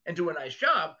rules and do a nice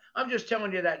job. I'm just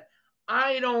telling you that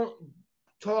I don't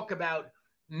talk about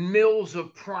mills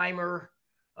of primer,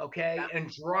 okay,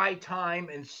 and dry time.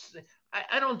 And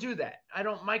I don't do that.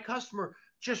 My customer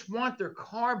just want their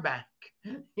car back,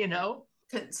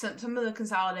 Some of the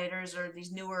consolidators or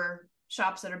these newer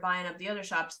shops that are buying up the other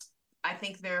shops, I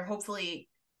think they're hopefully,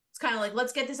 it's kind of like,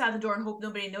 let's get this out the door and hope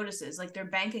nobody notices. Like they're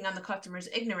banking on the customer's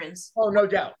ignorance. Oh, no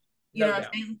doubt. You know what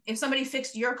I'm saying? If somebody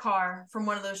fixed your car from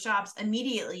one of those shops,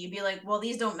 immediately you'd be like, well,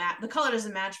 these don't match. The color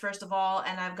doesn't match, first of all.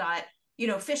 And I've got,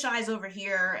 fish eyes over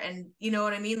here. And you know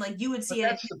what I mean? Like you would see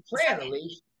that's the plan,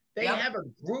 Elise. They have a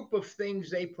group of things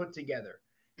they put together.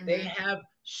 Mm-hmm. They have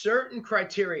certain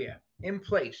criteria in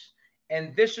place.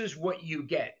 And this is what you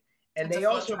get. And they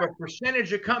also have a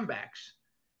percentage of comebacks.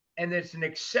 And it's an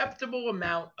acceptable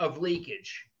amount of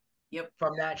leakage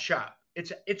from that shop.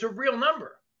 It's a real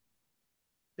number.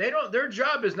 Their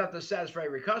job is not to satisfy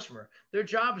every customer. Their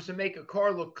job is to make a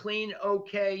car look clean,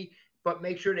 okay, but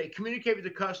make sure they communicate with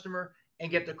the customer and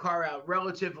get the car out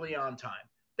relatively on time.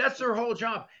 That's their whole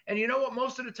job. And you know what?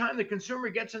 Most of the time, the consumer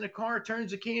gets in the car, turns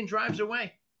the key, and drives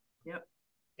away. Yep.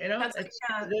 You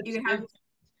can have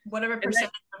whatever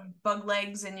percentage of bug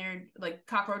legs in your, like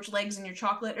cockroach legs in your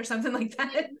chocolate or something like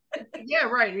that. Yeah,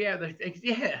 right.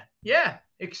 Yeah. Yeah.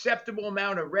 Acceptable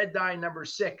amount of red dye number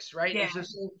 6, right? Yeah.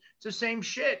 It's the same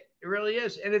shit. It really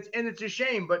is. And it's a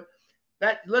shame, but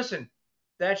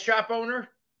that shop owner,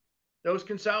 those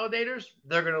consolidators,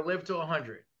 they're going to live to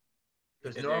 100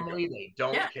 because normally they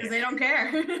don't care. Because they don't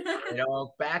care.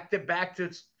 Back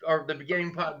to or the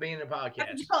beginning being a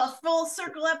podcast. A full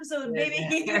circle episode,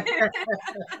 baby.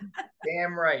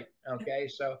 Damn right. Okay.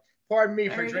 So pardon me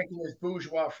for drinking this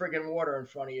bourgeois friggin' water in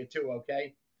front of you too.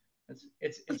 Okay.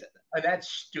 It's that's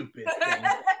stupid.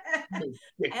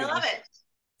 I love it.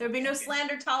 There'll be no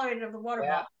slander tolerated of the water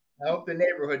bottle. I hope the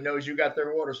neighborhood knows you got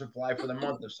their water supply for the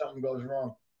month if something goes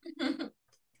wrong.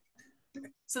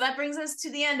 So that brings us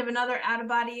to the end of another Out of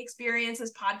Body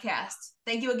Experiences podcast.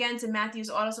 Thank you again to Matthews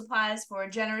Auto Supplies for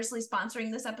generously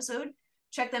sponsoring this episode.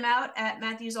 Check them out at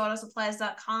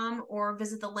matthewsautosupplies.com or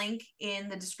visit the link in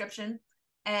the description.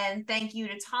 And thank you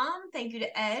to Tom. Thank you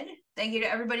to Ed. Thank you to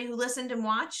everybody who listened and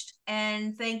watched.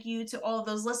 And thank you to all of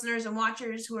those listeners and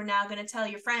watchers who are now going to tell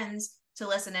your friends to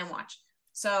listen and watch.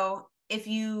 So if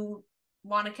you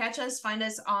want to catch us, find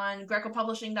us on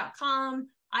grecopublishing.com,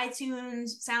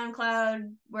 iTunes,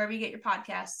 SoundCloud, wherever you get your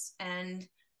podcasts. And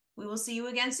we will see you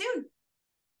again soon.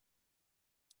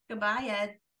 Goodbye,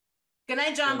 Ed. Good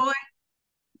night, John Boy.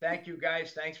 Thank you,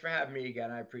 guys. Thanks for having me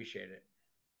again. I appreciate it.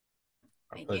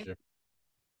 Our Thank pleasure.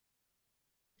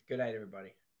 Good night,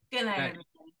 everybody. Good night, Night.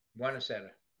 everybody.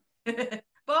 Buonasera.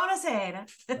 Buonasera.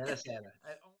 Buonasera.